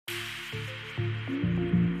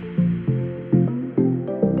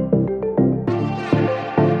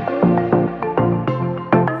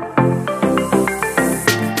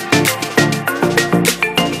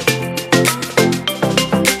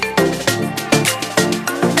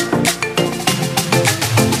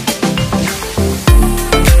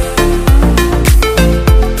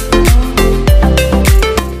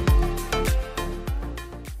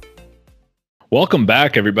Welcome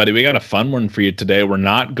back, everybody. We got a fun one for you today. We're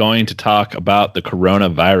not going to talk about the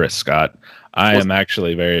coronavirus, Scott. I am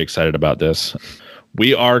actually very excited about this.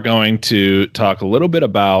 We are going to talk a little bit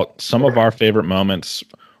about some of our favorite moments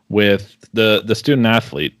with the student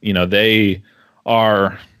athlete. You know, they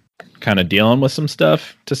are kind of dealing with some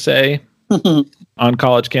stuff to say on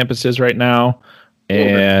college campuses right now,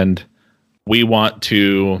 and we want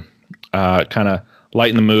to kind of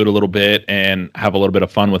lighten the mood a little bit and have a little bit of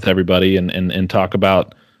fun with everybody and talk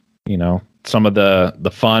about, you know, some of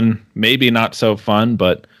the fun, maybe not so fun,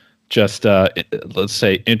 but just let's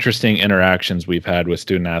say interesting interactions we've had with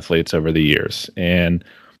student athletes over the years. And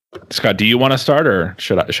Scott, do you want to start, or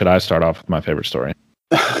should I start off with my favorite story?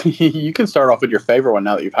 You can start off with your favorite one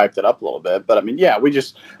now that you've hyped it up a little bit. But I mean, yeah, we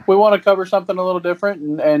want to cover something a little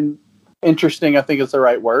different and interesting. I think is the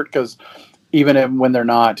right word, because even when they're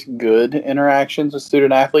not good interactions with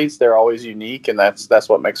student athletes, they're always unique, and that's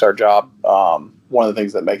what makes our job, one of the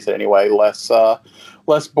things that makes it anyway,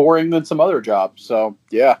 less boring than some other jobs. So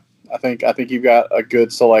yeah, I think you've got a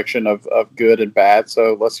good selection of good and bad.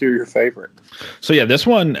 So let's hear your favorite. So yeah, this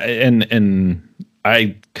one, and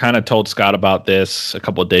I kind of told Scott about this a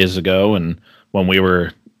couple of days ago, and when we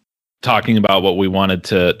were talking about what we wanted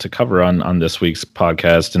to cover on this week's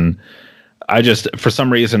podcast, and I just, for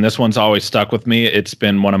some reason, this one's always stuck with me. It's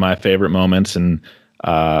been one of my favorite moments, and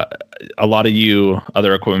a lot of you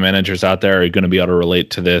other equipment managers out there are going to be able to relate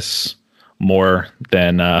to this more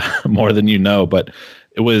than you know. But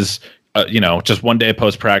it was, just one day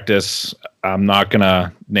post practice. I'm not going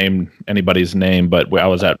to name anybody's name, but I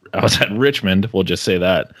was at Richmond. We'll just say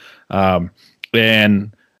that,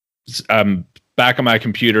 and I'm back on my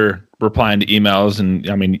computer replying to emails, and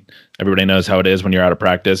I mean, everybody knows how it is when you're out of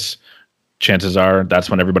practice. Chances are that's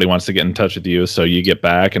when everybody wants to get in touch with you. So you get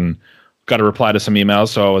back and got to reply to some emails.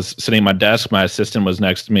 So I was sitting at my desk. My assistant was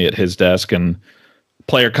next to me at his desk, and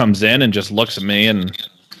player comes in and just looks at me and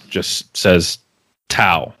just says,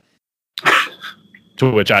 "Towel."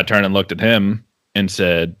 To which I turned and looked at him and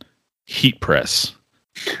said, "Heat press."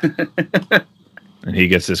 And he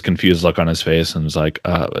gets this confused look on his face and was like,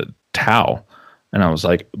 "Towel." And I was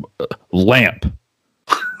like, "Lamp."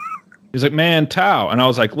 He's like, "Man, towel." And I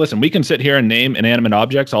was like, "Listen, we can sit here and name inanimate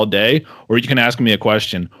objects all day, or you can ask me a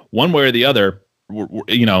question. One way or the other,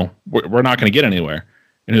 we're not going to get anywhere."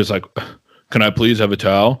 And he was like, "Can I please have a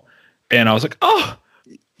towel?" And I was like, "Oh,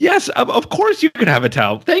 yes, of course you could have a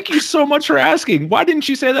towel. Thank you so much for asking. Why didn't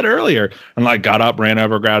you say that earlier?" And like got up, ran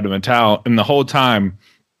over, grabbed him a towel. And the whole time,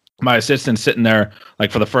 my assistant's sitting there,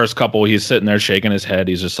 like for the first couple, he's sitting there shaking his head.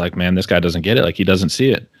 He's just like, "Man, this guy doesn't get it. Like he doesn't see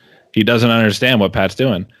it. He doesn't understand what Pat's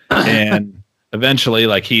doing." And eventually,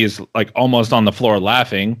 like, he's like almost on the floor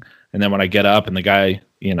laughing. And then when I get up and the guy,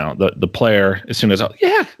 the player, as soon as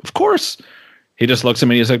 "Yeah, of course," he just looks at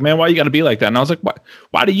me and he's like, "Man, why you got to be like that?" And I was like,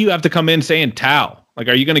 why do you have to come in saying towel? Like,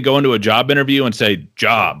 are you going to go into a job interview and say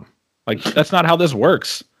job? Like, that's not how this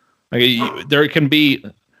works. Like, there can be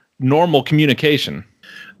normal communication.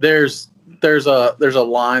 There's a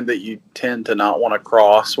line that you tend to not want to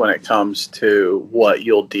cross when it comes to what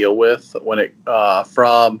you'll deal with when it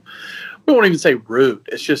we won't even say rude.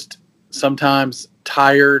 It's just sometimes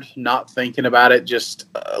tired, not thinking about it, just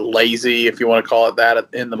lazy, if you want to call it that,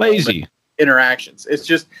 in the lazy moment. Interactions. It's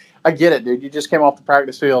just, I get it, dude. You just came off the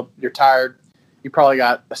practice field. You're tired. You probably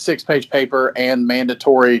got a 6-page paper and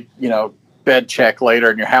mandatory, bed check later,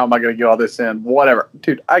 and how am I going to get all this in? Whatever,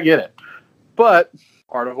 dude. I get it, but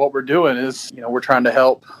part of what we're doing is, we're trying to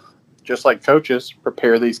help, just like coaches,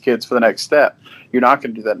 prepare these kids for the next step. You're not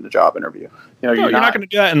going to do that in a job interview. You're not going to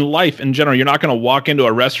do that in life in general. You're not going to walk into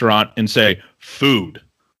a restaurant and say food.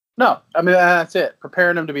 No, I mean, that's it.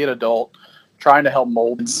 Preparing them to be an adult, trying to help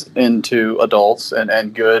mold into adults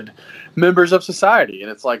and good members of society.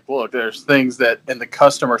 And it's like, look, there's things that in the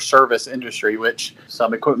customer service industry, which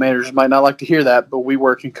some equipment managers might not like to hear that, but we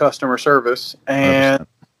work in customer service, and 100%.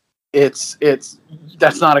 It's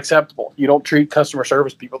that's not acceptable. You don't treat customer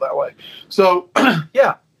service people that way. So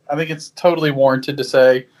yeah, I think it's totally warranted to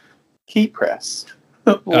say heat press.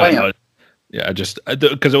 Lamp. Yeah, just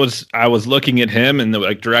because I was looking at him, and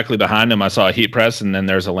like directly behind him, I saw a heat press, and then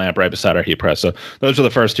there's a lamp right beside our heat press. So those are the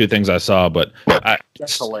first two things I saw. But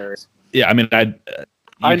that's hilarious. Yeah, I mean,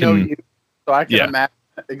 I know you, so I can imagine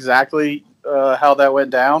exactly how that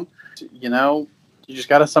went down. You just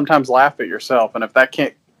got to sometimes laugh at yourself, and if that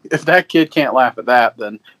kid can't laugh at that,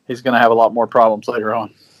 then he's going to have a lot more problems later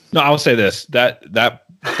on. No, I'll say this: that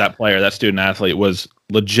player, that student athlete, was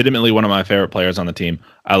legitimately one of my favorite players on the team.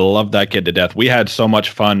 I love that kid to death. We had so much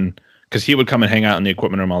fun because he would come and hang out in the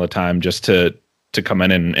equipment room all the time just to come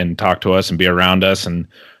in and talk to us and be around us. And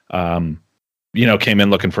came in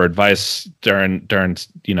looking for advice during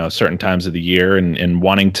certain times of the year and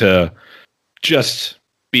wanting to just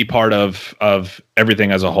be part of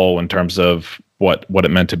everything as a whole in terms of what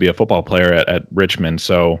it meant to be a football player at Richmond.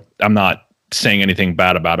 So I'm not saying anything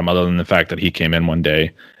bad about him other than the fact that he came in one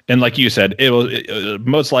day. And like you said,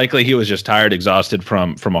 most likely he was just tired, exhausted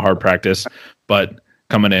from a hard practice, but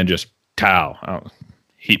coming in just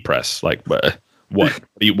heat press. Like, what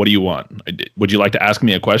do you want? Would you like to ask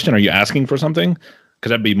me a question? Are you asking for something?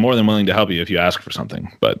 Because I'd be more than willing to help you if you ask for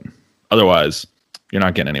something, but otherwise you're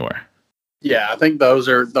not getting anywhere. Yeah, I think those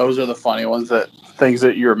are the funny ones, things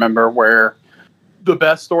that you remember where the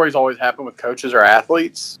best stories always happen with coaches or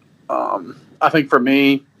athletes. I think for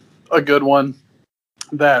me, a good one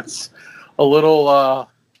that's a little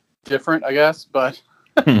different, I guess, but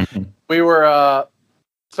we were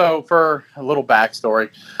so for a little backstory,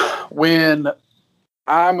 when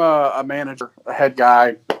I'm a manager, a head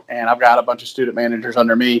guy, and I've got a bunch of student managers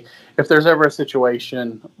under me, if there's ever a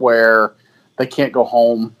situation where they can't go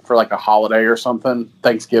home for like a holiday or something,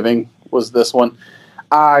 Thanksgiving was this one,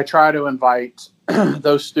 I try to invite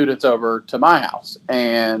those students over to my house.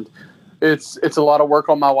 And it's a lot of work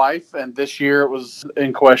on my wife. And this year it was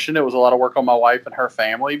in question. It was a lot of work on my wife and her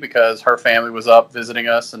family because her family was up visiting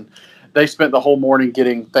us, and they spent the whole morning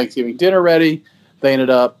getting Thanksgiving dinner ready. They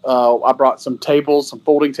ended up, I brought some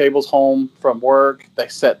folding tables home from work. They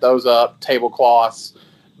set those up, tablecloths,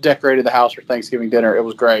 decorated the house for Thanksgiving dinner. It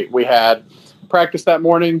was great. We had practice that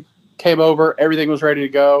morning, came over, everything was ready to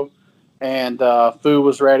go, and food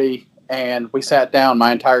was ready. And we sat down,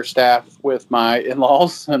 my entire staff, with my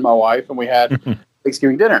in-laws and my wife, and we had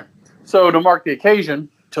Thanksgiving dinner. So to mark the occasion,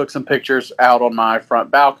 took some pictures out on my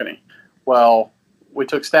front balcony. Well, we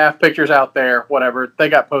took staff pictures out there, whatever. They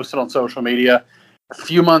got posted on social media. A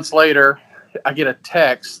few months later, I get a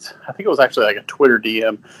text. I think it was actually like a Twitter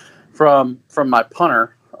DM from my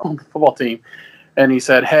punter on the football team. And he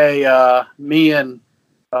said, hey, me and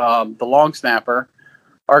the long snapper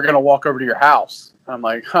are going to walk over to your house. I'm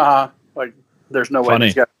like, like, there's no way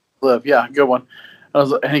these guys live. Yeah, good one.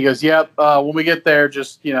 And he goes, yep, when we get there,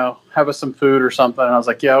 just, have us some food or something. And I was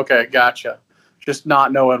like, yeah, okay, gotcha. Just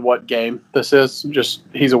not knowing what game this is. Just,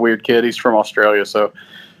 he's a weird kid. He's from Australia, so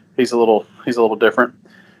he's a little different.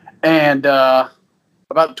 And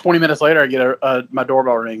about 20 minutes later, I get my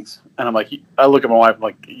doorbell rings, and I'm like, I look at my wife, I'm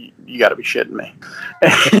like, you got to be shitting me.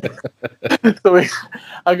 So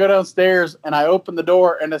I go downstairs and I open the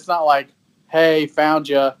door, and it's not like, hey, found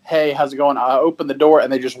you. Hey, how's it going? I open the door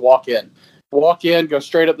and they just walk in, go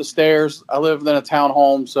straight up the stairs. I live in a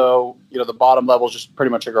townhome, so the bottom level is just pretty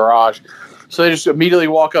much a garage. So they just immediately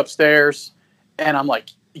walk upstairs, and I'm like,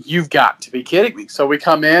 you've got to be kidding me. So we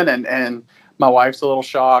come in, and my wife's a little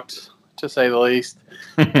shocked, to say the least.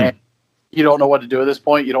 And you don't know what to do at this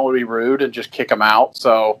point. You don't want to be rude and just kick them out.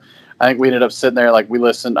 So I think we ended up sitting there, like, we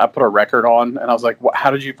listened. I put a record on, and I was like,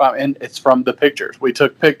 how did you find? And it's from the pictures. We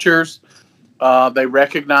took pictures. They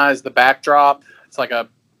recognized the backdrop. It's like a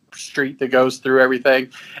street that goes through everything.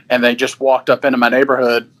 And they just walked up into my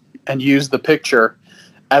neighborhood and used the picture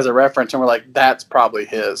as a reference. And we're like, that's probably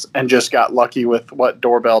his. And just got lucky with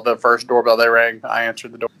the first doorbell they rang. I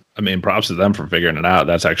answered the door. I mean, props to them for figuring it out.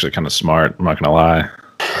 That's actually kind of smart. I'm not going to lie.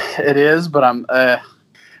 It is, but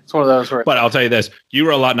it's one of those where. But I'll tell you this: you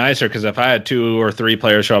were a lot nicer, because if I had 2 or 3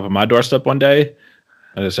 players show up at my doorstep one day,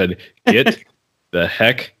 I just said, "Get the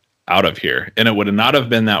heck out of here," and it would not have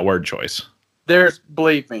been that word choice.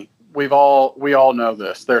 Believe me, we all know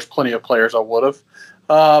this. There's plenty of players I would have,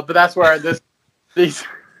 but that's where these.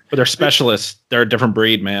 But they're specialists. They're a different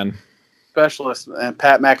breed, man. Specialists and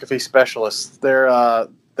Pat McAfee specialists. They're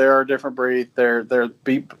a different breed.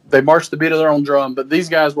 They march the beat of their own drum. But these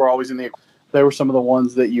guys were always they were some of the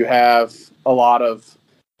ones that you have a lot of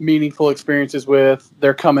meaningful experiences with.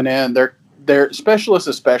 They're coming in. They're specialists,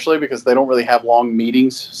 especially because they don't really have long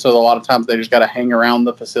meetings. So a lot of times they just got to hang around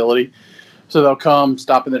the facility. So they'll come,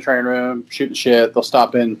 stop in the training room, shooting shit. They'll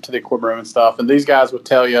stop into the equipment room and stuff. And these guys would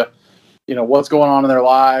tell you, what's going on in their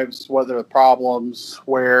lives, what are the problems,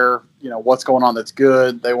 where, what's going on that's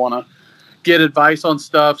good. They want to get advice on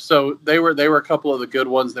stuff. So they were a couple of the good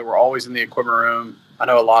ones that were always in the equipment room. I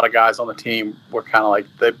know a lot of guys on the team were kind of like,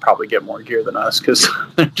 they probably get more gear than us because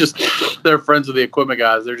they're friends with the equipment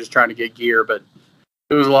guys. They're just trying to get gear, but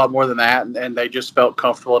it was a lot more than that. And they just felt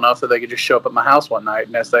comfortable enough that they could just show up at my house one night.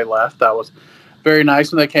 And as they left, that was very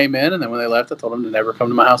nice when they came in. And then when they left, I told them to never come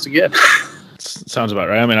to my house again. Sounds about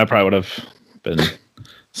right. I mean, I probably would have been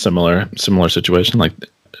similar situation. Like,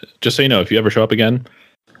 just so you know, if you ever show up again,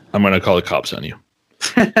 I'm going to call the cops on you.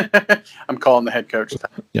 I'm calling the head coach.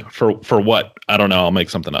 Yeah. For what? I don't know. I'll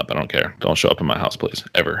make something up. I don't care. Don't show up in my house, please.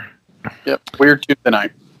 Ever. Yep. Weird Tuesday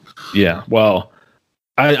night. Yeah. Well,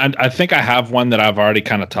 I think I have one that I've already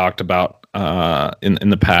kind of talked about in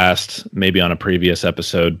the past, maybe on a previous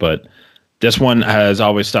episode, but this one has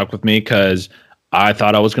always stuck with me because I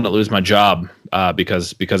thought I was going to lose my job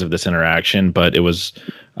because of this interaction. But it was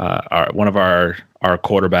one of our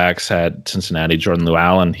quarterbacks at Cincinnati, Jordan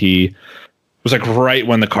Llewellyn. He was like right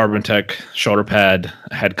when the Carbon Tech shoulder pad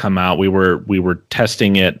had come out. We were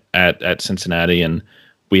testing it at Cincinnati, and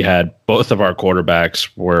we had both of our quarterbacks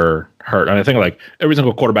were hurt. And I think like every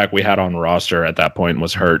single quarterback we had on roster at that point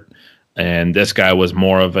was hurt. And this guy was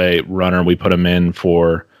more of a runner. We put him in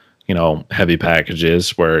for, heavy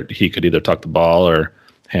packages where he could either tuck the ball or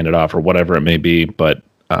hand it off or whatever it may be. But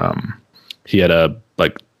he had a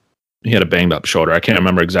banged up shoulder. I can't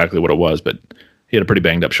remember exactly what it was, but he had a pretty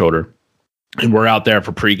banged up shoulder. And we're out there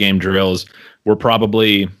for pregame drills. We're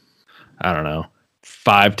probably,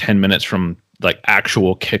 5-10 minutes from like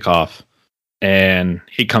actual kickoff. And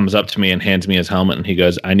he comes up to me and hands me his helmet, and he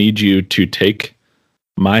goes, "I need you to take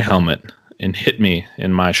my helmet and hit me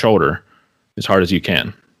in my shoulder as hard as you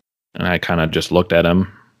can." And I kind of just looked at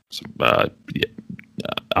him.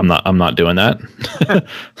 I'm not doing that.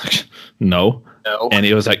 No. And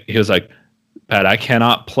he was like, "Pat, I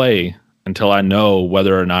cannot play until I know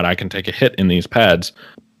whether or not I can take a hit in these pads.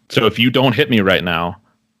 So if you don't hit me right now,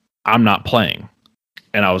 I'm not playing."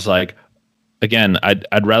 And I was like, again,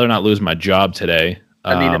 I'd rather not lose my job today.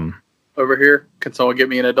 I need it over here. Can someone get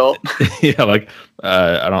me an adult? Yeah, like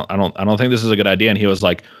I don't think this is a good idea. And he was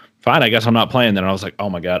like, "Fine, I guess I'm not playing." Then I was like,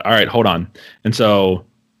 "Oh my god, all right, hold on." And so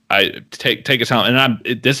I take his helmet, and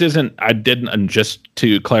I didn't, just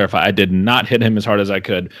to clarify, I did not hit him as hard as I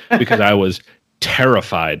could because I was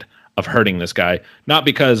terrified of hurting this guy, not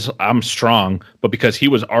because I'm strong, but because he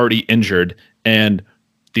was already injured. And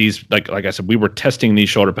these, like I said, we were testing these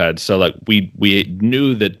shoulder pads. So like we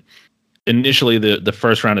knew that initially the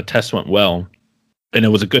first round of tests went well, and it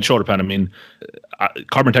was a good shoulder pad. I mean,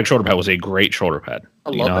 Carbon Tech shoulder pad was a great shoulder pad.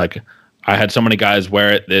 I love that. Like I had so many guys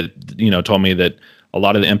wear it that, told me that a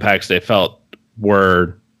lot of the impacts they felt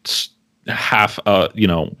were half,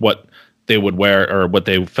 what they would wear or what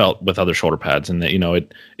they felt with other shoulder pads, and that,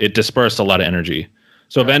 it dispersed a lot of energy.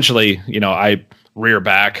 So eventually, I rear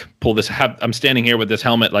back, pull this, I'm standing here with this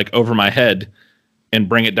helmet like over my head and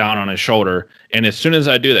bring it down on his shoulder. And as soon as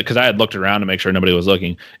I do that, because I had looked around to make sure nobody was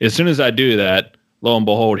looking, as soon as I do that, lo and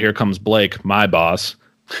behold, here comes Blake, my boss,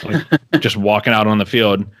 like, just walking out on the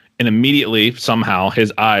field. And immediately, somehow,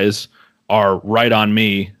 his eyes are right on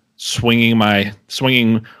me, swinging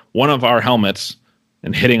one of our helmets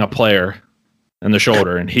and hitting a player in the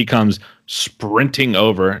shoulder. And he comes sprinting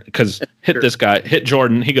over because hit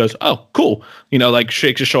Jordan. He goes, "Oh, cool." Like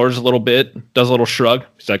shakes his shoulders a little bit, does a little shrug.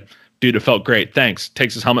 He's like, "Dude, it felt great. Thanks."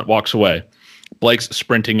 Takes his helmet, walks away. Blake's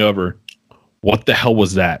sprinting over. "What the hell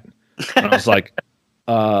was that?" And I was like,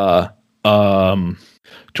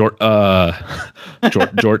 Jordan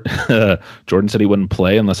said he wouldn't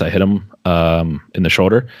play unless I hit him in the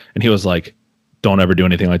shoulder. And he was like, "Don't ever do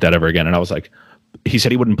anything like that ever again." And I was like, "He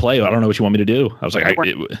said he wouldn't play. I don't know what you want me to do." I was like,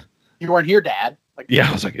 "You weren't here, Dad." Like, yeah,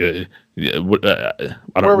 I was like, I don't.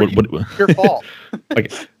 Where were you? Your fault.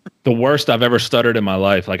 Like the worst I've ever stuttered in my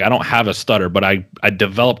life. Like I don't have a stutter, but I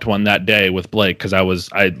developed one that day with Blake because I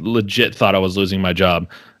legit thought I was losing my job.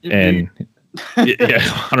 And yeah,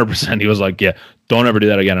 100%. He was like, "Yeah, don't ever do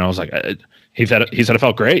that again." And I was like, he said it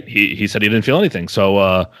felt great. He said he didn't feel anything.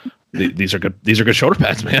 So these are good shoulder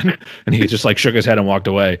pads, man. And he just like shook his head and walked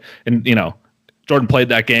away. And Jordan played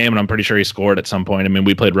that game, and I'm pretty sure he scored at some point. I mean,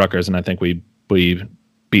 we played Rutgers, and I think we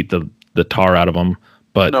beat the tar out of them.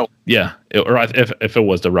 But no. Yeah, if it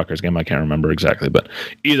was the Rutgers game, I can't remember exactly. But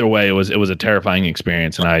either way, it was a terrifying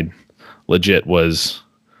experience, and I legit was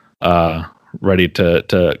ready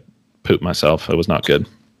to poop myself. It was not good.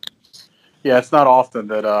 Yeah, it's not often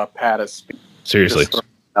that Pat is seriously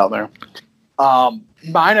out there.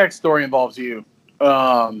 My next story involves you.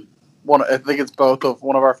 I think it's both of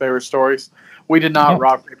one of our favorite stories. We did not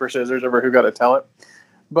rock, paper, scissors over who got to tell it.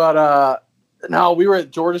 But no, we were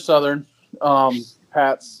at Georgia Southern,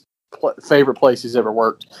 Pat's favorite place he's ever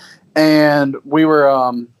worked. And we were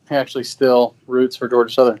actually still roots for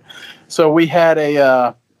Georgia Southern. So we had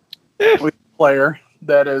a player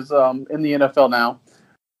that is in the NFL now.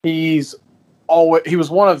 He was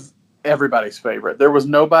one of everybody's favorite. There was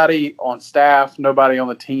nobody on staff, nobody on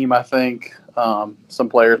the team, I think. Some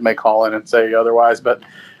players may call in and say otherwise, but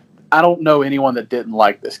I don't know anyone that didn't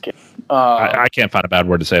like this kid. I can't find a bad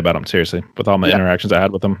word to say about him, seriously, with all my interactions I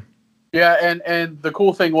had with him. Yeah, and the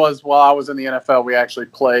cool thing was, while I was in the NFL, we actually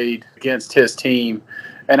played against his team,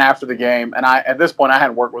 And after the game, and at this point I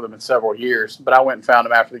hadn't worked with him in several years, but I went and found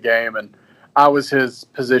him after the game, and I was his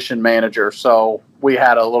position manager, so we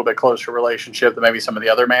had a little bit closer relationship than maybe some of the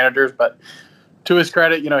other managers. But to his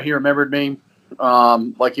credit, he remembered me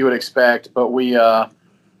like you would expect. But we sat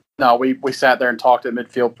there and talked at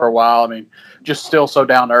midfield for a while. I mean, just still so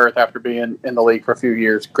down to earth after being in the league for a few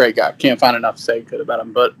years. Great guy. Can't find enough to say good about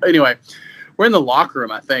him. But anyway, we're in the locker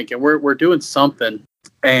room, I think, and we're doing something,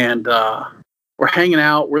 and we're hanging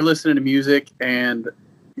out. We're listening to music, and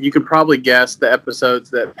you can probably guess the episodes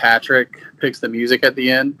that Patrick picks the music at the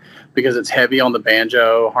end because it's heavy on the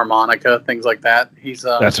banjo, harmonica, things like that.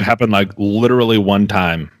 That's happened like literally one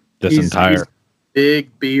time he's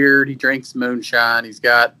big beard. He drinks moonshine. He's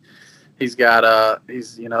App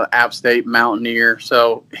State Mountaineer.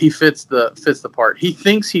 So he fits the part. He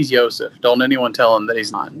thinks he's Yosef. Don't anyone tell him that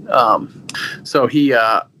he's not. So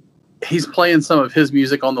he's playing some of his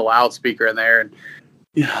music on the loudspeaker in there, and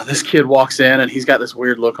this kid walks in and he's got this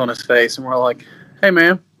weird look on his face, and we're like, "Hey,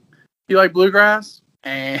 man, you like bluegrass?"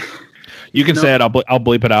 And you can say it. I'll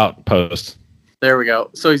bleep it out post. There we go.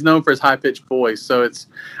 So he's known for his high pitched voice. So it's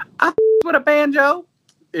what a banjo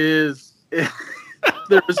is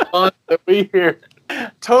the response that we hear.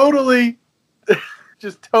 Totally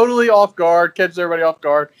off guard, catches everybody off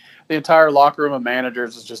guard. The entire locker room of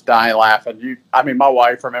managers is just dying laughing. My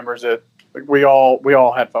wife remembers it. We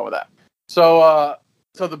all had fun with that. So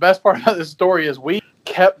the best part of this story is we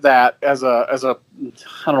kept that as a I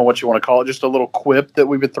don't know what you want to call it, just a little quip that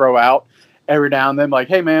we would throw out every now and then, like,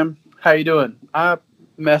 "Hey man, how you doing? I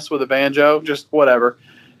mess with a banjo," just whatever.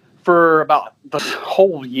 For about the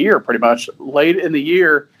whole year, pretty much. Late in the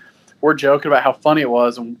year, we're joking about how funny it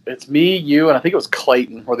was, and it's me, you, and I think it was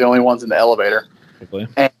Clayton were the only ones in the elevator.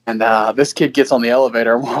 And this kid gets on the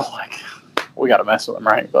elevator, and we're like, we got to mess with him,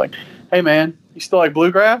 right? We're like, "Hey man, you still like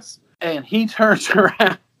bluegrass?" And he turns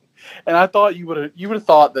around, and I thought you would have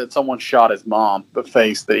thought that someone shot his mom, the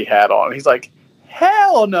face that he had on. He's like,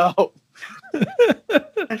 "Hell no!"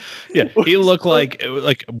 Yeah, he looked like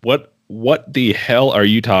what the hell are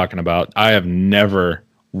you talking about? I have never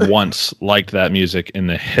once liked that music in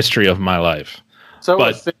the history of my life. So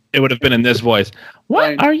but it would have been in this voice.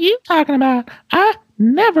 "What are you talking about? I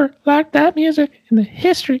never liked that music in the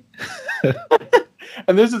history."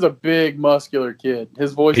 And this is a big, muscular kid.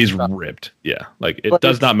 His voice He's ripped. Yeah. Like, it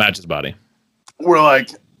does not match his body. We're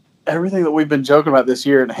like, everything that we've been joking about this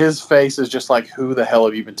year, and his face is just like, "Who the hell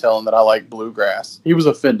have you been telling that I like bluegrass?" He was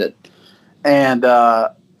offended. And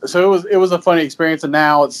so it was a funny experience, and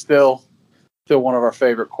now it's still one of our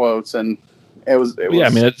favorite quotes. And it was yeah, I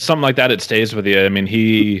mean, it's something like that. It stays with you. I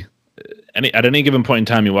mean, at any given point in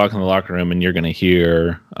time, you walk in the locker room and you're going to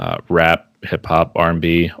hear rap, hip hop,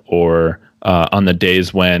 R&B, or on the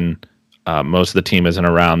days when most of the team isn't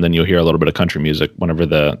around, then you'll hear a little bit of country music whenever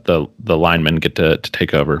the linemen get to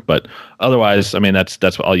take over. But otherwise, I mean,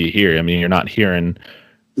 that's all you hear. I mean, you're not hearing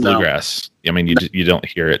bluegrass. No. I mean, you don't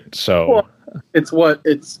hear it. So it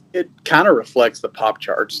kind of reflects the pop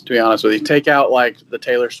charts, to be honest with you. Take out like the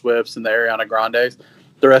Taylor Swifts and the Ariana Grandes.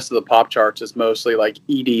 The rest of the pop charts is mostly like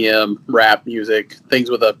EDM, rap music,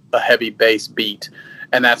 things with a heavy bass beat.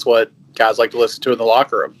 And that's what guys like to listen to in the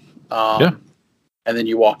locker room. And then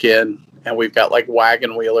you walk in and we've got like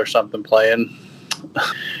Wagon Wheel or something playing.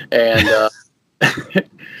 And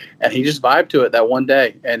and he just vibed to it that one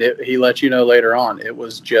day. And he let you know later on it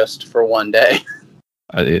was just for one day.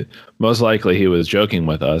 Most likely he was joking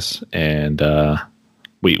with us, and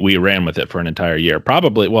we ran with it for an entire year.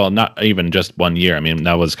 Probably, well, not even just 1 year. I mean,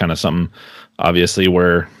 that was kind of something, obviously,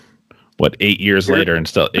 we're, 8 years later, and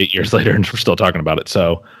we're still talking about it.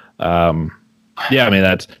 So, yeah, I mean,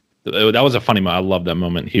 that was a funny moment. I love that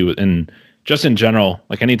moment. He was, and just in general,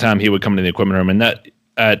 like anytime he would come to the equipment room, and that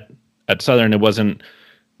at Southern, it wasn't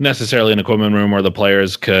necessarily an equipment room where the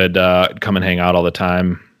players could come and hang out all the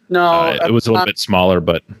time. No, it was a little bit smaller,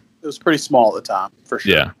 but it was pretty small at the time, for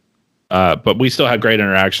sure. Yeah. But we still had great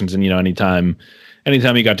interactions, and anytime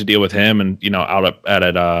you got to deal with him, and out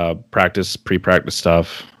at practice, pre-practice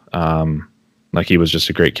stuff, like he was just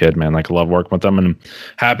a great kid, man. Like I love working with him, and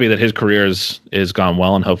happy that his career is gone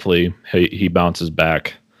well, and hopefully he bounces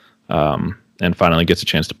back, and finally gets a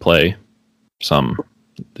chance to play some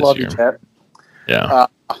this love year. You, Ted. Yeah.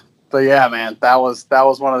 But yeah, man, that was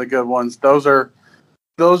one of the good ones. Those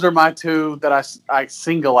are my two that I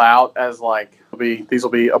single out as like these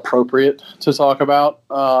will be appropriate to talk about.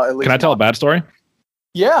 At least. Can I tell a bad story?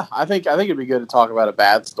 Yeah, I think it'd be good to talk about a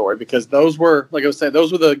bad story because those were, like I was saying,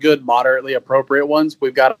 those were the good, moderately appropriate ones.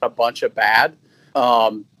 We've got a bunch of bad.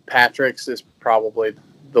 Patrick's is probably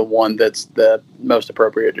the one that's the most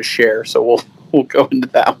appropriate to share, so we'll go into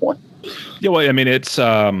that one. Yeah, well, I mean, it's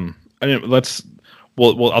I'll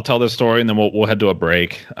tell this story and then we'll head to a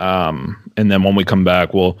break. And then when we come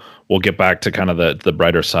back, we'll get back to kind of the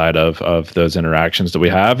brighter side of those interactions that we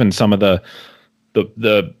have and some of the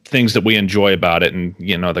things that we enjoy about it, and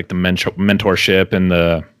like the mentorship and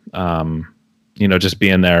the just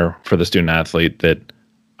being there for the student athlete that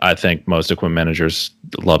I think most equipment managers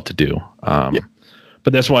love to do.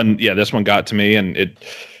 But this one got to me, and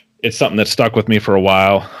it's something that stuck with me for a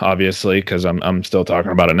while, obviously, because I'm still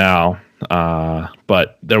talking about it now.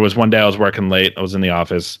 But there was one day I was working late. I was in the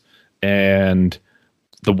office, and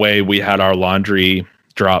the way we had our laundry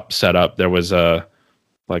drop set up, there was a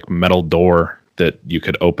like metal door that you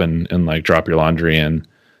could open and like drop your laundry in,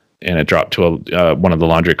 and it dropped to one of the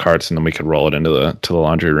laundry carts, and then we could roll it into the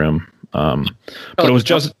laundry room. But it was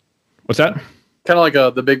just, what's that? Kind of like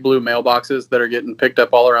the big blue mailboxes that are getting picked up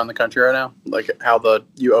all around the country right now, like how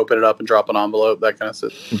you open it up and drop an envelope, that kind of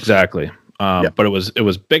stuff. Exactly. But it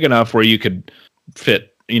was big enough where you could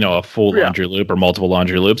fit, a full laundry loop or multiple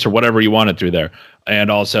laundry loops or whatever you wanted through there, and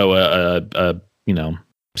also a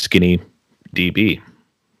skinny DB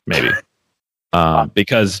maybe.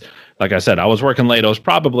 Because like I said, I was working late. It was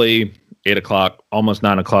probably 8:00, almost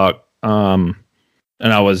 9:00.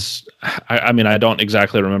 And I don't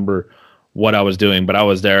exactly remember what I was doing, but I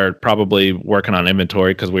was there probably working on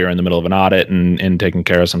inventory because we were in the middle of an audit and taking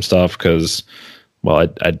care of some stuff because, well,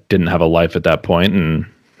 I didn't have a life at that point, and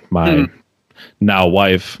my now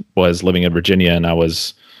wife was living in Virginia and I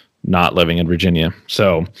was not living in Virginia.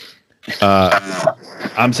 So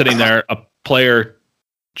I'm sitting there, a player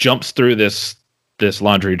jumps through this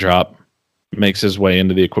laundry drop, makes his way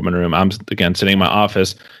into the equipment room. I'm again sitting in my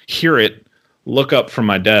office, hear it, look up from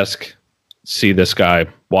my desk, see this guy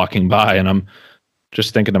walking by, and I'm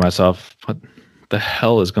just thinking to myself, what the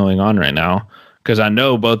hell is going on right now? Because I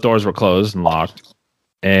know both doors were closed and locked,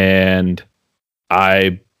 and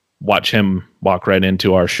I watch him walk right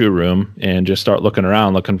into our shoe room and just start looking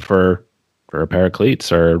around, looking for a pair of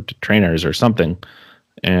cleats or trainers or something.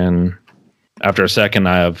 And after a second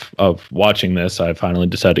of watching this, I finally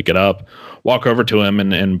decided to get up, walk over to him,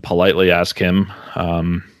 and politely ask him,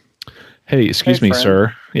 "Hey, excuse me, friend.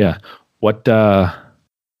 sir. Yeah, what are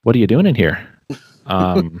you doing in here?"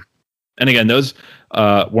 And again, those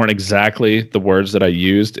weren't exactly the words that I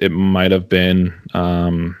used. It might have been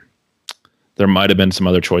there might have been some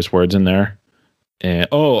other choice words in there. And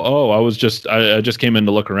I just came in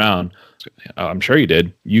to look around. I'm sure you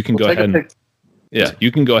did. You can go ahead and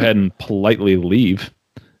you can go ahead and politely leave.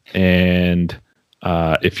 And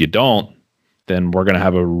if you don't, then we're going to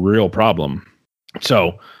have a real problem.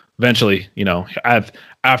 So eventually,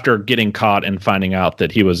 after getting caught and finding out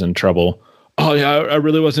that he was in trouble, oh yeah, I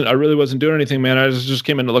really wasn't doing anything, man. I just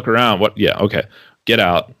came in to look around. What? Yeah. Okay. Get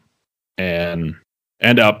out. And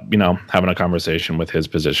end up, having a conversation with his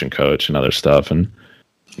position coach and other stuff. And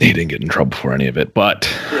he didn't get in trouble for any of it.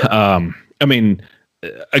 But,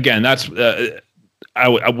 again, that's,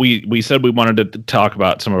 we said we wanted to talk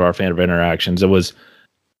about some of our favorite interactions. It was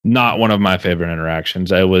not one of my favorite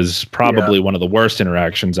interactions. It was probably one of the worst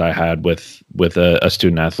interactions I had with a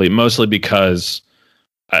student athlete, mostly because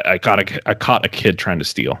I caught a kid trying to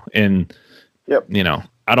steal. And,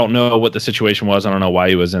 I don't know what the situation was. I don't know why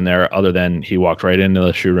he was in there, other than he walked right into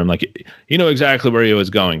the shoe room. Like, he knew exactly where he was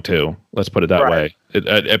going to. Let's put it that way.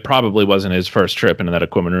 It probably wasn't his first trip into that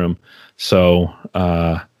equipment room. So,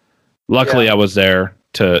 luckily I was there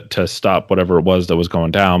to stop whatever it was that was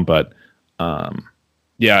going down. But,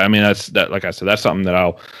 that's that. Like I said, that's something that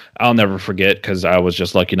I'll never forget, because I was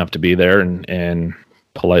just lucky enough to be there and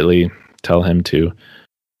politely tell him to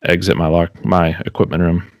exit my equipment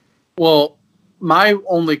room. Well, my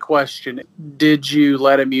only question, did you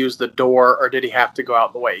let him use the door, or did he have to go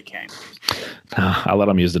out the way he came? I let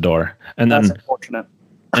him use the door. And that's then unfortunate.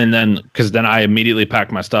 And then, because then I immediately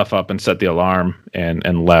packed my stuff up and set the alarm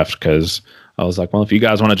and left, because I was like, well, if you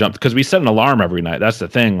guys want to jump, because we set an alarm every night. That's the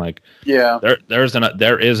thing. Like, there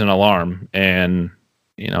is an alarm, and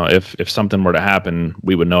if something were to happen,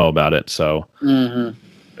 we would know about it. So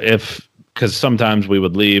because sometimes we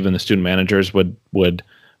would leave and the student managers would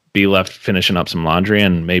be left finishing up some laundry,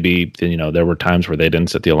 and maybe there were times where they didn't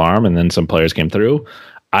set the alarm, and then some players came through.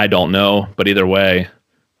 I don't know, but either way,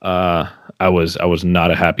 I was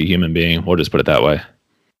not a happy human being. We'll just put it that way.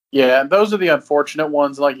 Yeah, those are the unfortunate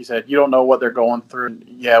ones. Like you said, you don't know what they're going through.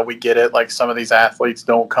 Yeah, we get it. Like, some of these athletes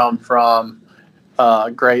don't come from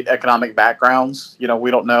great economic backgrounds.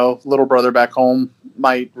 We don't know. Little brother back home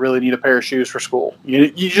might really need a pair of shoes for school.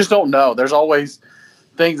 You just don't know. There's always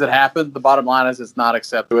things that happen. The bottom line is it's not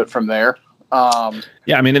acceptable from there.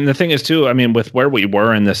 Yeah, I mean, and the thing is too, I mean, with where we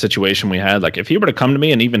were in the situation we had, like if he were to come to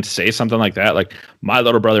me and even say something like that, like my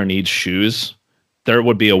little brother needs shoes, there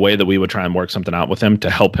would be a way that we would try and work something out with him to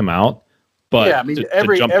help him out. But yeah, I mean,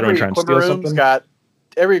 every equipment room's got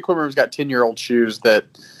 10-year-old shoes that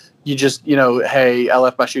you just, hey, I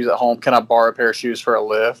left my shoes at home. Can I borrow a pair of shoes for a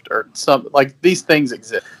lift or something? Like these things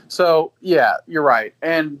exist. So yeah, you're right.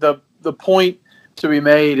 And the point to be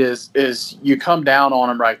made is you come down on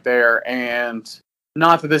them right there. And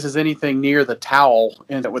not that this is anything near the towel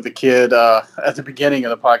with the kid at the beginning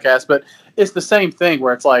of the podcast, but it's the same thing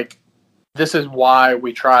where it's like, this is why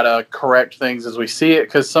we try to correct things as we see it,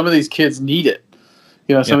 because some of these kids need it.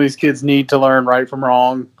 Some of these kids need to learn right from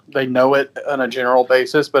wrong. They know it on a general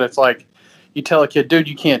basis, but it's like you tell a kid, dude,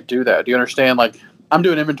 you can't do that. Do you understand? Like, I'm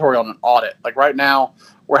doing inventory on an audit. Like right now,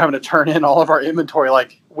 we're having to turn in all of our inventory.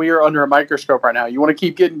 Like we are under a microscope right now. You want to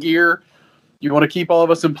keep getting gear? You want to keep all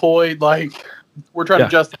of us employed? Like we're trying to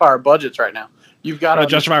justify our budgets right now. You've got to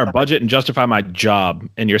justify our budget and justify my job.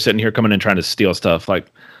 And you're sitting here coming in trying to steal stuff.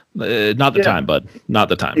 Like, not the time, bud. Not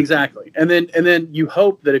the time. Exactly. And then you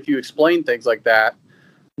hope that if you explain things like that,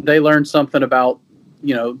 they learn something about,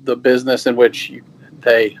 the business in which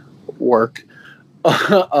they work.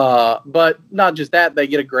 But not just that, they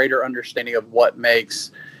get a greater understanding of what makes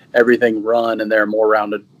everything run, and they're a more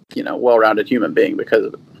rounded, well-rounded human being because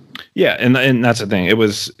of it. Yeah. And that's the thing.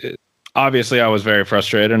 Obviously I was very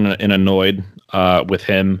frustrated and annoyed with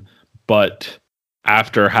him, but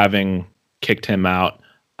after having kicked him out,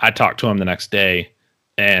 I talked to him the next day,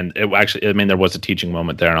 and there was a teaching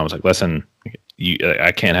moment there, and I was like, listen,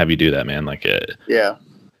 I can't have you do that, man. Like, yeah,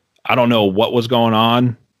 I don't know what was going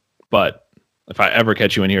on, but if I ever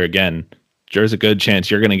catch you in here again, there's a good chance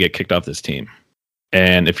you're going to get kicked off this team.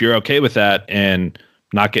 And if you're okay with that and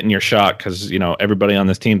not getting your shot, because, everybody on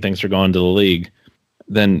this team thinks they're going to the league,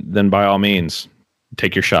 then by all means,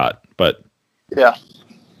 take your shot. But yeah,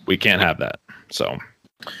 we can't have that. So,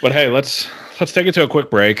 but hey, let's take it to a quick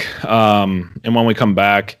break. And when we come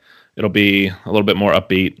back, it'll be a little bit more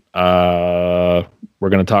upbeat. We're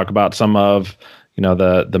going to talk about some of,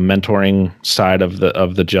 the mentoring side of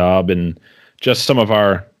the job, and just some of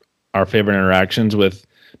our favorite interactions with,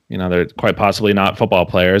 they're quite possibly not football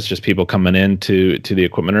players, just people coming into the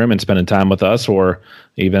equipment room and spending time with us, or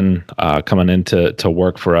even coming in to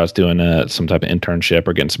work for us, doing some type of internship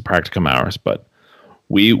or getting some practicum hours. But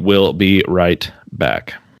we will be right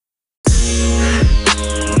back.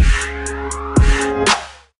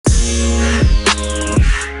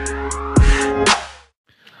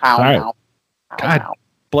 Ow, all right. Ow, God ow.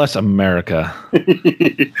 Bless America.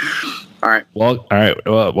 All right. Well, all right.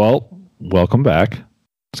 Well, welcome back,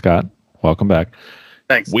 Scott. Welcome back.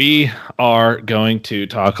 Thanks. We are going to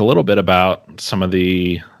talk a little bit about some of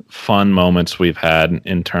the fun moments we've had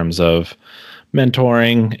in terms of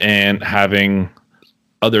mentoring and having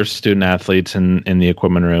other student athletes in the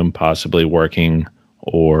equipment room, possibly working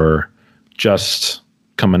or just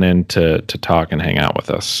coming in to talk and hang out with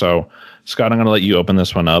us. So, Scott, I'm going to let you open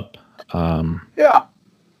this one up. Yeah.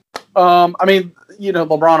 I mean,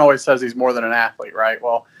 LeBron always says he's more than an athlete, right?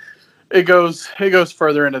 Well, it goes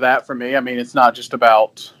further into that for me. I mean, it's not just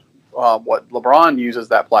about what LeBron uses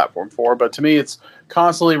that platform for, but to me, it's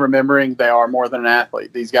constantly remembering they are more than an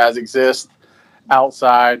athlete. These guys exist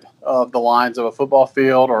outside of the lines of a football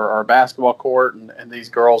field or a basketball court, and these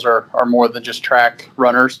girls are more than just track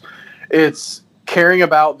runners. It's caring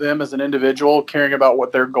about them as an individual, caring about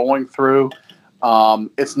what they're going through.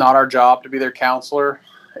 It's not our job to be their counselor.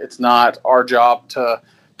 It's not our job to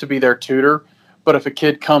be their tutor. But if a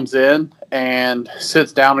kid comes in and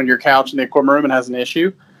sits down on your couch in the equipment room and has an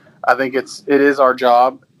issue, I think it is our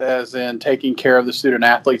job, as in taking care of the student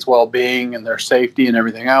athlete's well-being and their safety and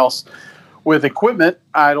everything else. With equipment,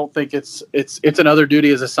 I don't think it's another duty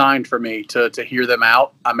is assigned for me to hear them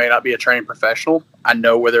out. I may not be a trained professional. I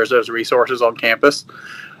know where there's those resources on campus.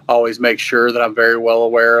 I always make sure that I'm very well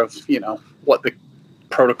aware of, what the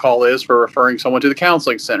protocol is for referring someone to the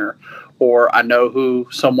counseling center, or I know who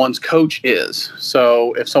someone's coach is.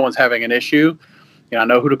 So if someone's having an issue, I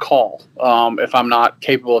know who to call if I'm not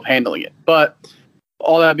capable of handling it. But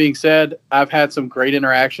all that being said, I've had some great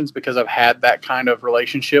interactions because I've had that kind of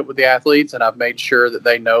relationship with the athletes, and I've made sure that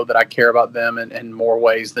they know that I care about them in more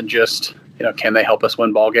ways than just, can they help us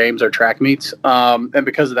win ball games or track meets? And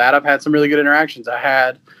because of that, I've had some really good interactions. I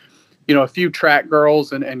had, a few track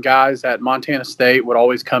girls and guys at Montana State would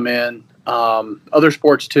always come in, other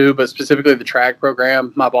sports too, but specifically the track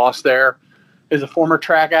program. My boss there is a former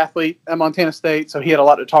track athlete at Montana State, so he had a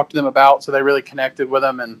lot to talk to them about, so they really connected with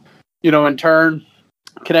them and, in turn,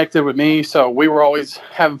 connected with me. So we were always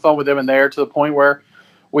having fun with them in there, to the point where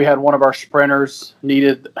we had one of our sprinters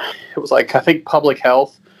needed, it was like, I think public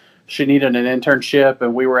health. She needed an internship,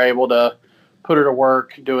 and we were able to put her to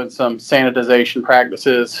work doing some sanitization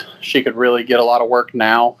practices. She could really get a lot of work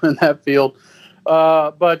now in that field.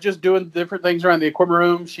 But just doing different things around the equipment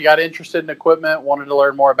room. She got interested in equipment, wanted to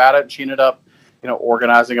learn more about it, and she ended up,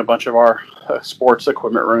 organizing a bunch of our sports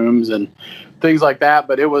equipment rooms and things like that.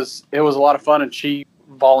 But it was a lot of fun, and she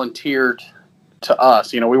volunteered to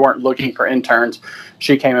us. We weren't looking for interns.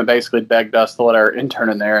 She came and basically begged us to let her intern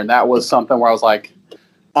in there, and that was something where I was like,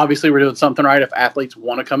 obviously we're doing something right if athletes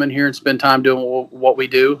want to come in here and spend time doing what we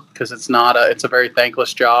do, because it's a very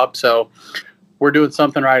thankless job. So we're doing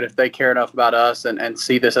something right if they care enough about us and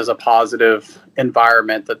see this as a positive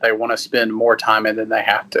environment that they want to spend more time in than they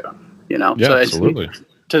have to, Yeah, so absolutely.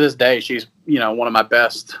 To this day, she's, one of my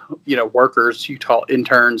best, workers. You call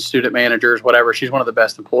interns, student managers, whatever. She's one of the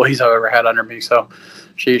best employees I've ever had under me. So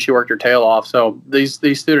she worked her tail off. So these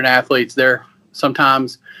student athletes,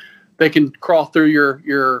 sometimes they can crawl through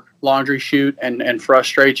your laundry chute and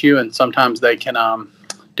frustrate you. And sometimes they can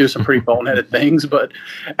do some pretty boneheaded things. But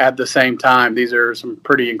at the same time, these are some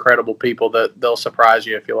pretty incredible people that they'll surprise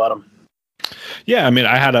you if you let them. Yeah, I mean,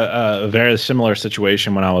 I had a very similar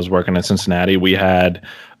situation when I was working at Cincinnati. We had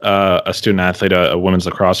a student athlete, a women's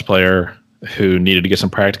lacrosse player, who needed to get some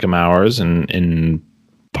practicum hours in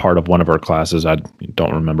part of one of her classes. I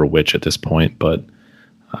don't remember which at this point, but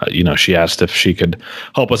she asked if she could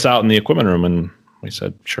help us out in the equipment room, and we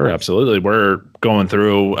said, sure, absolutely. We're going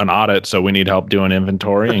through an audit, so we need help doing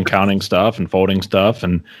inventory and counting stuff and folding stuff,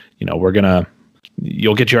 and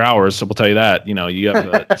you'll get your hours, so we'll tell you that. You have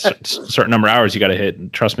a certain number of hours you got to hit,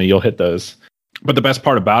 and trust me, you'll hit those. But the best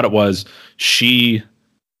part about it was she,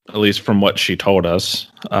 at least from what she told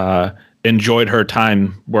us, enjoyed her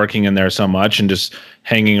time working in there so much and just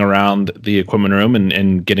hanging around the equipment room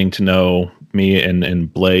and getting to know me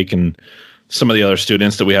and Blake and some of the other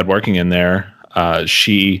students that we had working in there.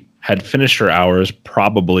 She had finished her hours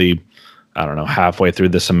probably, I don't know, halfway through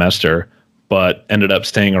the semester, but ended up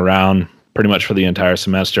staying around pretty much for the entire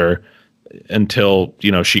semester until,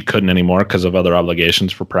 she couldn't anymore because of other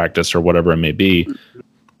obligations for practice or whatever it may be.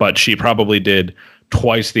 But she probably did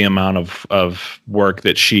twice the amount of work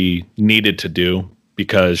that she needed to do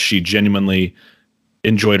because she genuinely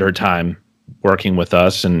enjoyed her time working with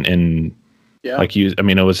us. And yeah, like you, I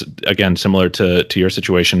mean, it was, again, similar to your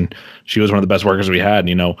situation. She was one of the best workers we had.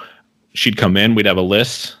 She'd come in, we'd have a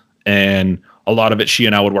list, and a lot of it she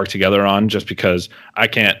and I would work together on, just because I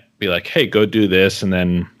can't be like, hey, go do this, and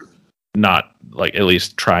then not like at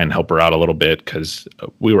least try and help her out a little bit, because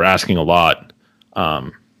we were asking a lot.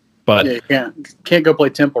 But yeah, you can't go play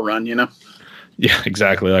Temple Run, Yeah,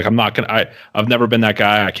 exactly. Like I've never been that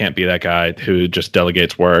guy. I can't be that guy who just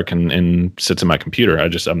delegates work and sits in my computer.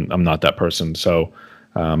 I'm not that person. So,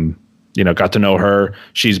 got to know her.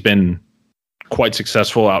 She's been quite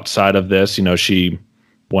successful outside of this. She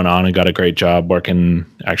went on and got a great job working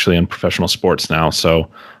actually in professional sports now. So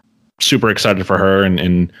super excited for her.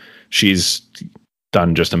 And she's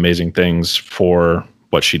done just amazing things for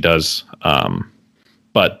what she does.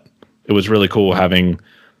 But it was really cool having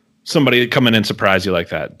somebody come in and surprise you like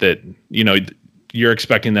that you're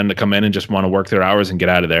expecting them to come in and just want to work their hours and get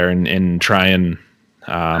out of there and try and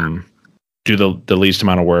do the least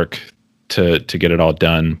amount of work to get it all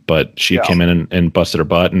done. But she came in and busted her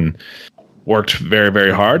butt and worked very,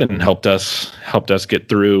 very hard and helped us get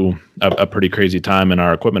through a pretty crazy time in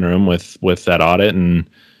our equipment room with that audit and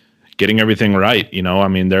getting everything right. I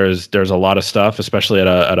mean, there's a lot of stuff, especially at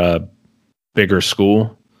a bigger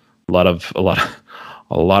school, a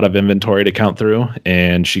lot of inventory to count through,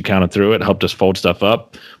 and she counted through it, helped us fold stuff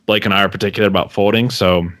up. Blake and I are particular about folding,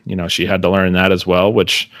 so she had to learn that as well,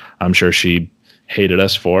 which I'm sure she hated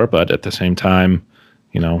us for, but at the same time,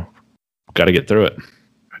 got to get through it.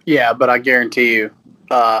 Yeah, but I guarantee you,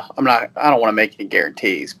 I don't want to make any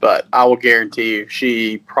guarantees, but I will guarantee you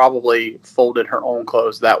she probably folded her own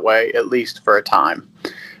clothes that way, at least for a time.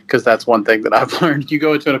 Because that's one thing that I've learned. You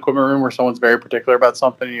go into an equipment room where someone's very particular about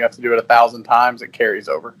something and you have to do it 1,000 times, it carries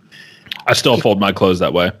over. I still fold my clothes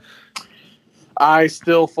that way. I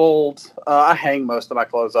still fold. I hang most of my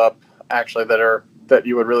clothes up, actually, that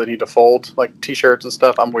you would really need to fold, like T-shirts and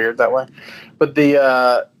stuff. I'm weird that way. But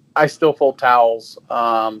I still fold towels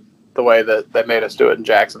the way that they made us do it in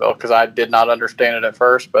Jacksonville, because I did not understand it at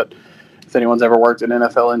first. But if anyone's ever worked an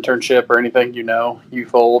NFL internship or anything, you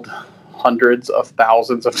fold hundreds of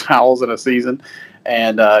thousands of towels in a season.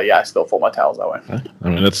 And I still fold my towels that way. I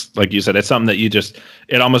mean, it's like you said, it's something that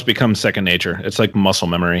it almost becomes second nature. It's like muscle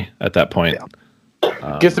memory at that point.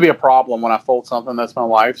 Yeah. Gets to be a problem when I fold something that's my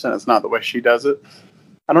wife's and it's not the way she does it.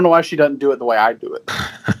 I don't know why she doesn't do it the way I do it.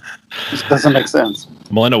 This doesn't make sense.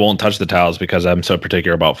 Melinda won't touch the towels because I'm so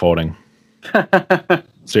particular about folding.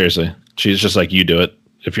 Seriously. She's just like, you do it.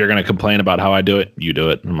 If you're going to complain about how I do it, you do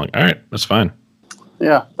it. I'm like, all right, that's fine.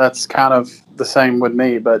 Yeah, that's kind of the same with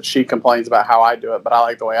me, but she complains about how I do it, but I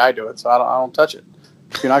like the way I do it, so I don't touch it.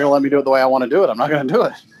 If you're not going to let me do it the way I want to do it, I'm not going to do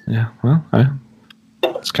it. Yeah, well,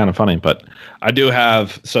 it's kind of funny, but I do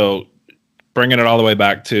have, so bringing it all the way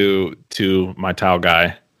back to my towel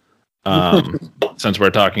guy, since we're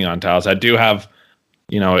talking on towels, I do have,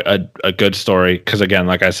 a good story, because again,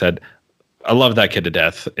 like I said, I love that kid to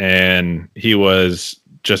death, and he was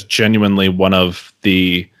just genuinely one of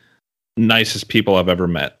the nicest people I've ever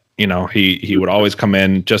met. He would always come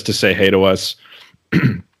in just to say hey to us.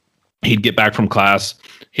 He'd get back from class,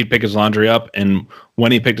 he'd pick his laundry up, and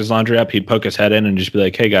when he picked his laundry up, he'd poke his head in and just be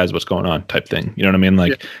like, hey guys, what's going on, type thing. You know what I mean?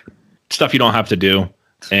 Like, stuff you don't have to do.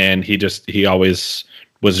 And he always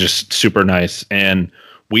was just super nice. And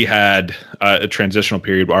we had a transitional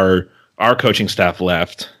period. Our coaching staff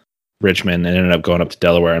left Richmond and ended up going up to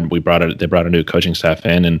Delaware, and they brought a new coaching staff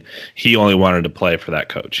in, and he only wanted to play for that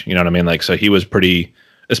coach. You know what I mean? Like, so he was pretty,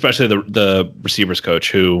 especially the receivers coach,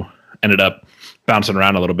 who ended up bouncing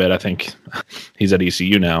around a little bit. I think he's at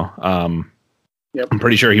ECU now. Yep. I'm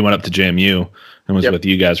pretty sure he went up to JMU and was with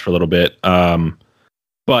you guys for a little bit.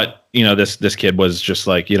 But this kid was just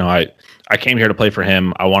like, I came here to play for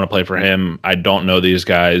him. I want to play for him. I don't know these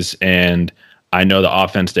guys, and I know the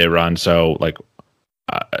offense they run. So like,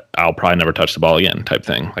 I'll probably never touch the ball again, type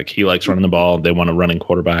thing. Like, he likes running the ball. They want a running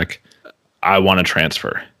quarterback. I want to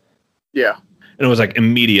transfer. Yeah. And it was like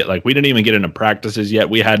immediate. Like, we didn't even get into practices yet.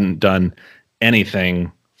 We hadn't done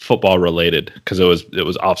anything football related because it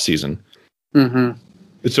was off season.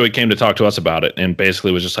 Mm-hmm. So he came to talk to us about it, and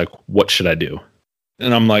basically was just like, what should I do?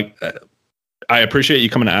 And I'm like, I appreciate you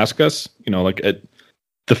coming to ask us.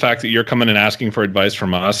 The fact that you're coming and asking for advice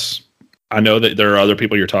from us. I know that there are other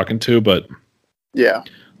people you're talking to, but yeah,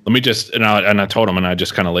 let me just, and I told him, and I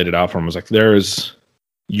just kind of laid it out for him. I was like,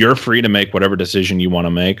 you're free to make whatever decision you want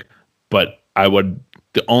to make, but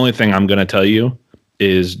the only thing I'm going to tell you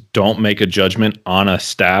is don't make a judgment on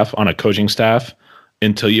a coaching staff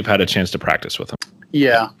until you've had a chance to practice with them.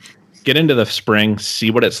 Yeah. Get into the spring, see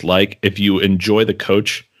what it's like. If you enjoy the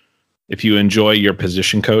coach, if you enjoy your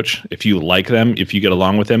position coach, if you like them, if you get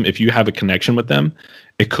along with them, if you have a connection with them,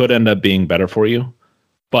 it could end up being better for you.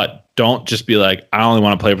 But don't just be like, I only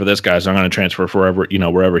want to play for this guy, so I'm going to transfer forever,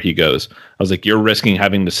 wherever he goes. I was like, you're risking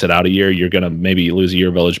having to sit out a year. You're going to maybe lose a year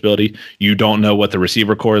of eligibility. You don't know what the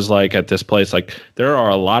receiver core is like at this place. Like, there are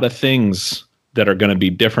a lot of things that are going to be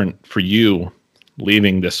different for you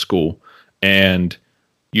leaving this school. And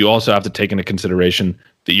you also have to take into consideration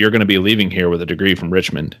that you're going to be leaving here with a degree from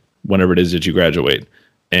Richmond whenever it is that you graduate.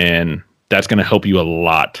 And that's going to help you a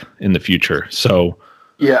lot in the future. So,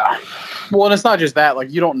 yeah. Well, and it's not just that.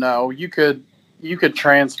 Like, you don't know. You could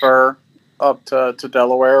transfer up to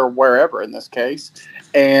Delaware or wherever in this case,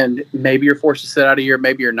 and maybe you're forced to sit out a year,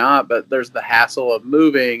 maybe you're not, but there's the hassle of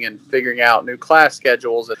moving and figuring out new class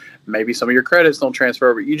schedules, and maybe some of your credits don't transfer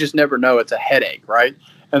over. You just never know. It's a headache, right?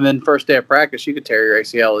 And then first day of practice, you could tear your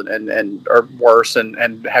ACL and or worse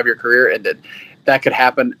and have your career ended. That could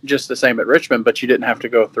happen just the same at Richmond, but you didn't have to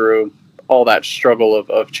go through all that struggle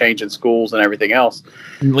of changing schools and everything else.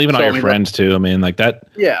 And leaving all your friends too. I mean, like that.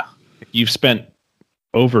 Yeah. You've spent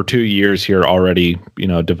over 2 years here already,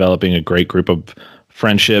 developing a great group of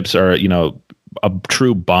friendships, or, a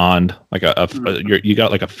true bond, like you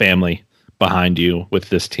got like a family behind you with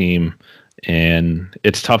this team. And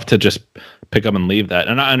it's tough to just pick up and leave that.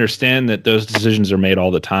 And I understand that those decisions are made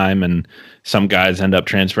all the time, and some guys end up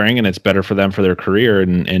transferring, and it's better for them for their career.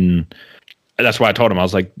 And that's why I told him, I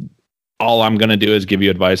was like, all I'm going to do is give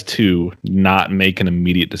you advice to not make an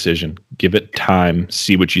immediate decision. Give it time,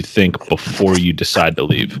 see what you think before you decide to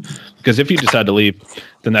leave. Because if you decide to leave,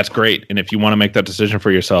 then that's great. And if you want to make that decision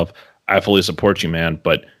for yourself, I fully support you, man.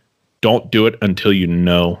 But don't do it until you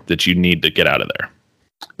know that you need to get out of there.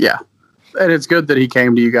 Yeah. And it's good that he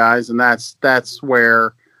came to you guys, and that's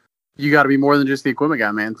where you got to be more than just the equipment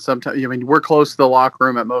guy, man. Sometimes, we're close to the locker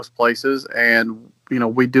room at most places, and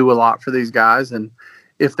we do a lot for these guys. And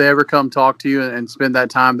if they ever come talk to you and spend that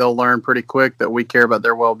time, they'll learn pretty quick that we care about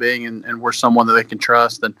their well-being, and we're someone that they can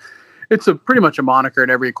trust. And it's pretty much a moniker in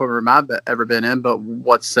every equipment room I've ever been in. But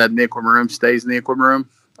what's said in the equipment room stays in the equipment room.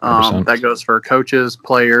 That goes for coaches,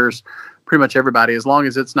 players, pretty much everybody. As long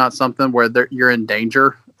as it's not something where you're in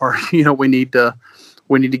danger, or we need to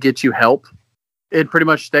get you help, it pretty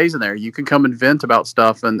much stays in there. You can come and vent about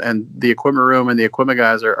stuff, and the equipment room and the equipment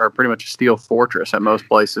guys are pretty much a steel fortress at most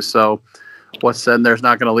places. So what's said in there is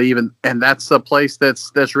not going to leave, and that's a place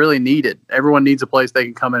that's really needed. Everyone needs a place they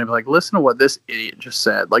can come in and be like, listen to what this idiot just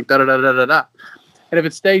said, like da da da da da da. And if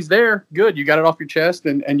it stays there, good, you got it off your chest,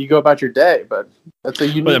 and you go about your day. But that's a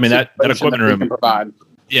unique. But I mean that equipment room can provide.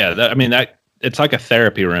 Yeah, that it's like a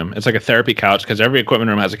therapy room. It's like a therapy couch because every equipment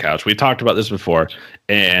room has a couch. We talked about this before,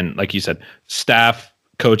 and like you said, staff,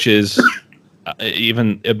 coaches,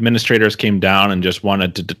 even administrators came down and just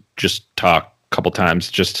wanted to just talk a couple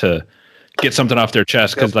times just to get something off their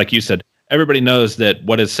chest because, like you said, everybody knows that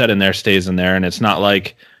what is said in there stays in there, and it's not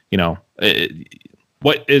like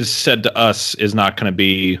what is said to us is not going to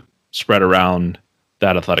be spread around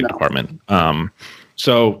that athletic department.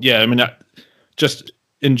 So yeah, I mean, just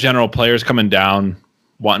in general, players coming down,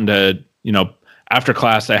 wanting to, after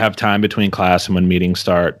class, they have time between class and when meetings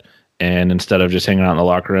start. And instead of just hanging out in the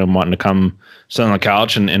locker room, wanting to come sit on the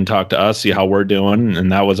couch and talk to us, see how we're doing.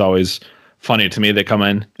 And that was always funny to me. They come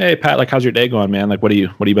in, hey, Pat, like, how's your day going, man? Like, what have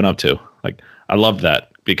you been up to? Like, I loved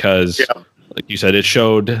that because like you said, it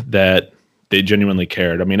showed that they genuinely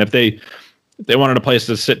cared. I mean, if they wanted a place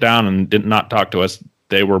to sit down and did not talk to us,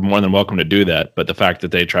 they were more than welcome to do that. But the fact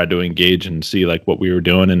that they tried to engage and see like what we were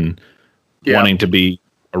doing and wanting to be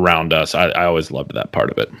around us, I always loved that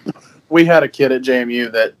part of it. We had a kid at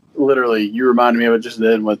JMU that literally, you reminded me of it just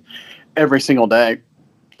then, with every single day.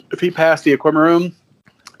 If he passed the equipment room,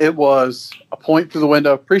 it was a point through the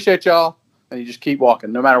window, appreciate y'all, and you just keep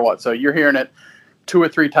walking no matter what. So you're hearing it 2 or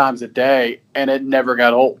 3 times a day, and it never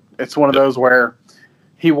got old. It's one of those where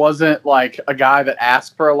he wasn't like a guy that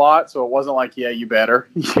asked for a lot, so it wasn't like, yeah, you better,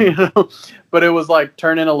 but it was like,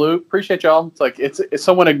 turn in a loop, appreciate y'all. It's like it's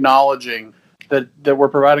someone acknowledging that we're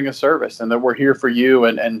providing a service and that we're here for you,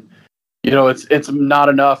 and it's not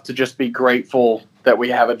enough to just be grateful that we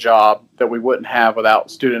have a job that we wouldn't have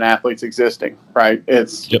without student athletes existing, right?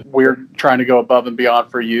 We're trying to go above and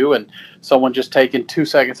beyond for you, and someone just taking 2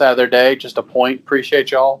 seconds out of their day, just a point,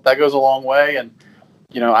 appreciate y'all. That goes a long way. And,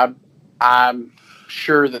 I'm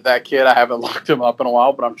sure that kid, I haven't looked him up in a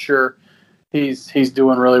while, but I'm sure he's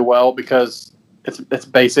doing really well because it's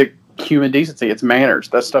basic human decency. It's manners.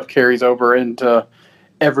 That stuff carries over into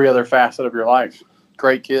every other facet of your life.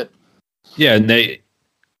 Great kid. Yeah, and they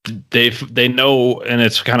know, and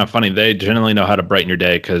it's kind of funny. They generally know how to brighten your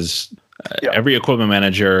day because every equipment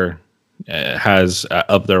manager has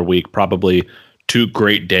of their week probably 2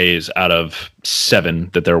 great days out of 7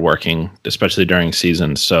 that they're working, especially during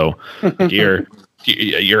season. So you're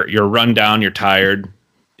run down, you're tired.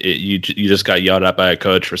 You just got yelled at by a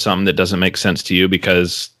coach for something that doesn't make sense to you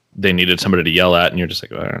because they needed somebody to yell at, and you're just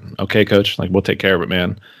like, okay, coach, like, we'll take care of it,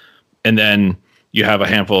 man. And then you have a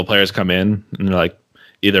handful of players come in and they're like,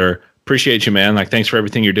 either appreciate you, man, like, thanks for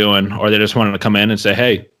everything you're doing, or they just wanted to come in and say,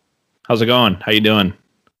 hey, how's it going? How you doing?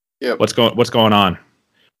 Yep. What's going on?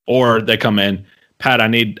 Or they come in, Pat, I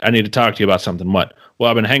need to talk to you about something. What? Well,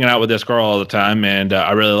 I've been hanging out with this girl all the time, and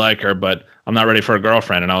I really like her, but I'm not ready for a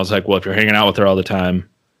girlfriend. And I was like, well, if you're hanging out with her all the time,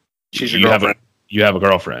 she's your girlfriend. You have a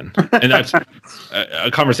girlfriend. And that's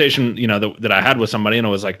a conversation, that I had with somebody, and it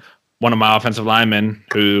was like one of my offensive linemen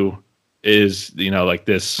who is, like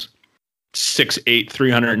this 6'8",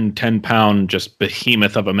 310-pound, just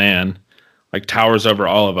behemoth of a man, like towers over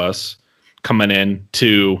all of us, coming in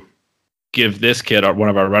to give this kid, one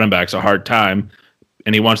of our running backs, a hard time.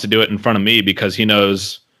 And he wants to do it in front of me because he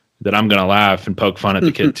knows that I'm going to laugh and poke fun at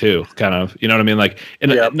the kid too. Kind of, you know what I mean? Like,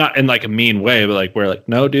 not in like a mean way, but like, we're like,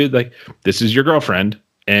 no, dude, like, this is your girlfriend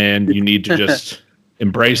and you need to just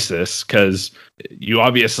embrace this because you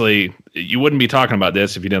wouldn't be talking about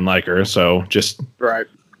this if you didn't like her. So just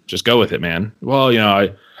go with it, man. Well,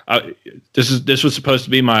 this was supposed to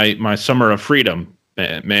be my summer of freedom,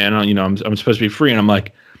 man. I'm supposed to be free. And I'm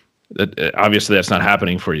like, obviously that's not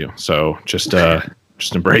happening for you. So just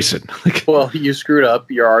embrace it. Well, you screwed up.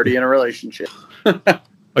 You're already in a relationship.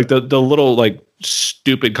 Like the little like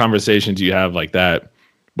stupid conversations you have like that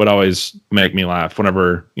would always make me laugh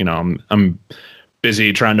whenever, I'm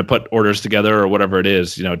busy trying to put orders together or whatever it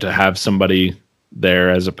is, to have somebody there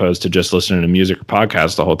as opposed to just listening to music or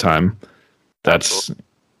podcasts the whole time.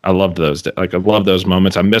 I loved those. Like, I love those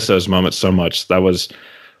moments. I miss those moments so much. That was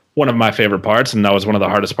one of my favorite parts, and that was one of the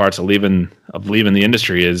hardest parts of leaving the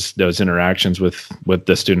industry, is those interactions with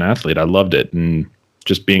the student athlete. I loved it, and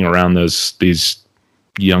just being around these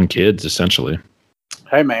young kids, essentially.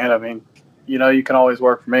 Hey, man, I mean, you can always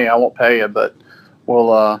work for me. I won't pay you, but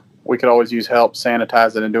we could always use help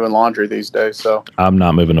sanitizing and doing laundry these days. So I'm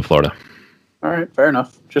not moving to Florida. All right, fair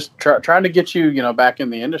enough. Just trying to get you, back in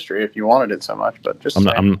the industry if you wanted it so much, but just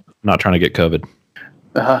I'm not trying to get COVID.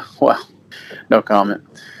 Well, no comment.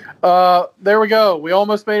 There we go. We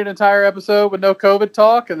almost made an entire episode with no COVID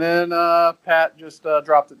talk, and then Pat just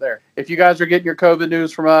dropped it there. If you guys are getting your COVID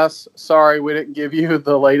news from us, sorry we didn't give you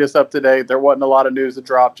the latest up to date. There wasn't a lot of news that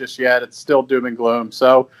dropped just yet. It's still doom and gloom.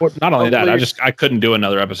 So not only that, I couldn't do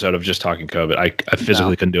another episode of just talking COVID. I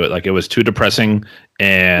physically couldn't do it. Like, it was too depressing,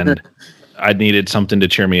 and I needed something to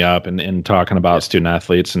cheer me up. And talking about student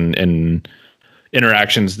athletes and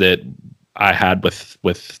interactions that I had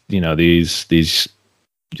with these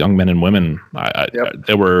young men and women,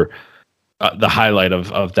 they were the highlight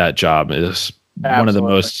of that job. Is one of the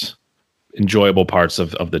most enjoyable parts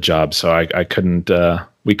of the job. So I couldn't,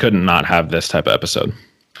 we couldn't not have this type of episode,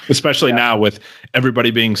 especially now with everybody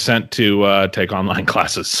being sent to take online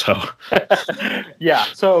classes. So yeah.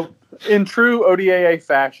 So in true ODAA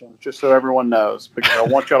fashion, just so everyone knows, because I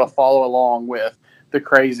want y'all to follow along with the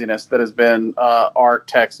craziness that has been our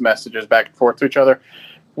text messages back and forth to each other.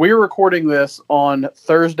 We are recording this on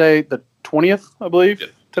Thursday, the 20th, I believe,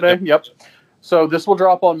 today. Yep. So this will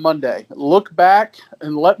drop on Monday. Look back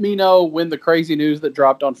and let me know when the crazy news that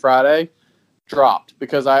dropped on Friday dropped,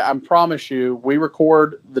 because I promise you, we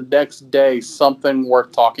record the next day, something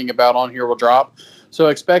worth talking about on here will drop. So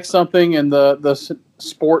expect something in the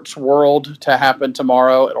sports world to happen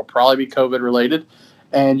tomorrow. It'll probably be COVID related.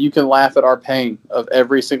 And you can laugh at our pain of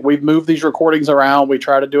every single. We've moved these recordings around. We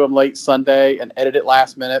try to do them late Sunday and edit it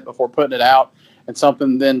last minute before putting it out. And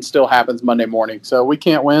something then still happens Monday morning. So we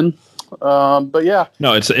can't win. But yeah.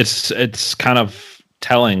 No, it's kind of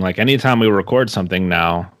telling. Like, anytime we record something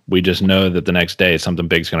now, we just know that the next day something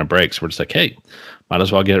big's going to break. So we're just like, hey, might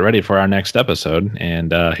as well get ready for our next episode.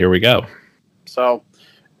 And here we go. So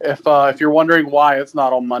if you're wondering why it's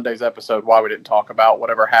not on Monday's episode, why we didn't talk about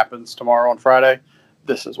whatever happens tomorrow on Friday,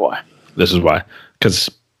 this is why. Because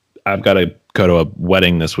I've got to go to a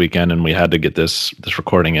wedding this weekend, and we had to get this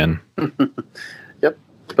recording in. Yep.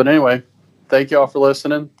 But anyway, thank you all for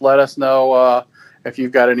listening. Let us know if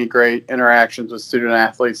you've got any great interactions with student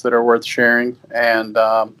athletes that are worth sharing. And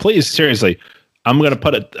please, seriously, I'm gonna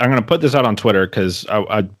put this out on Twitter, because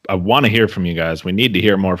I want to hear from you guys. We need to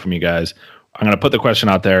hear more from you guys. I'm gonna put the question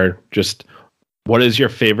out there. Just, what is your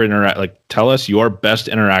favorite tell us your best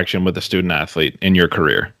interaction with a student athlete in your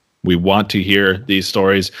career. We want to hear these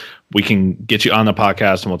stories. We can get you on the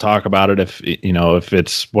podcast and we'll talk about it if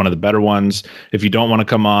it's one of the better ones. If you don't want to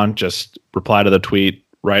come on, just reply to the tweet,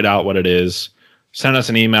 write out what it is, send us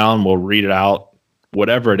an email, and we'll read it out.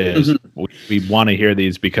 Whatever it is, we want to hear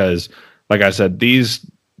these, because, like I said, these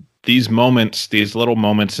moments, these little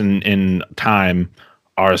moments in time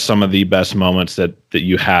are some of the best moments that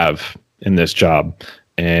you have in this job.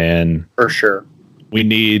 And for sure, we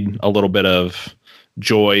need a little bit of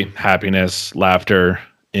joy, happiness, laughter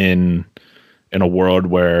in a world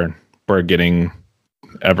where we're getting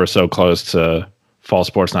ever so close to fall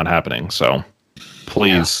sports not happening. So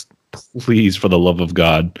please, for the love of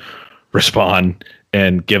God, respond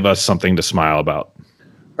and give us something to smile about.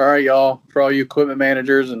 All right, y'all. For all you equipment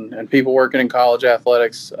managers and people working in college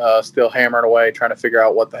athletics, still hammering away, trying to figure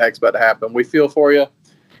out what the heck's about to happen, we feel for you.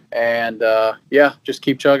 And just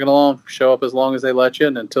keep chugging along. Show up as long as they let you,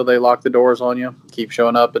 and until they lock the doors on you, keep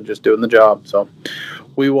showing up and just doing the job. So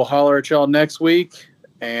we will holler at y'all next week,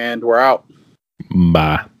 and we're out.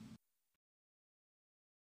 Bye.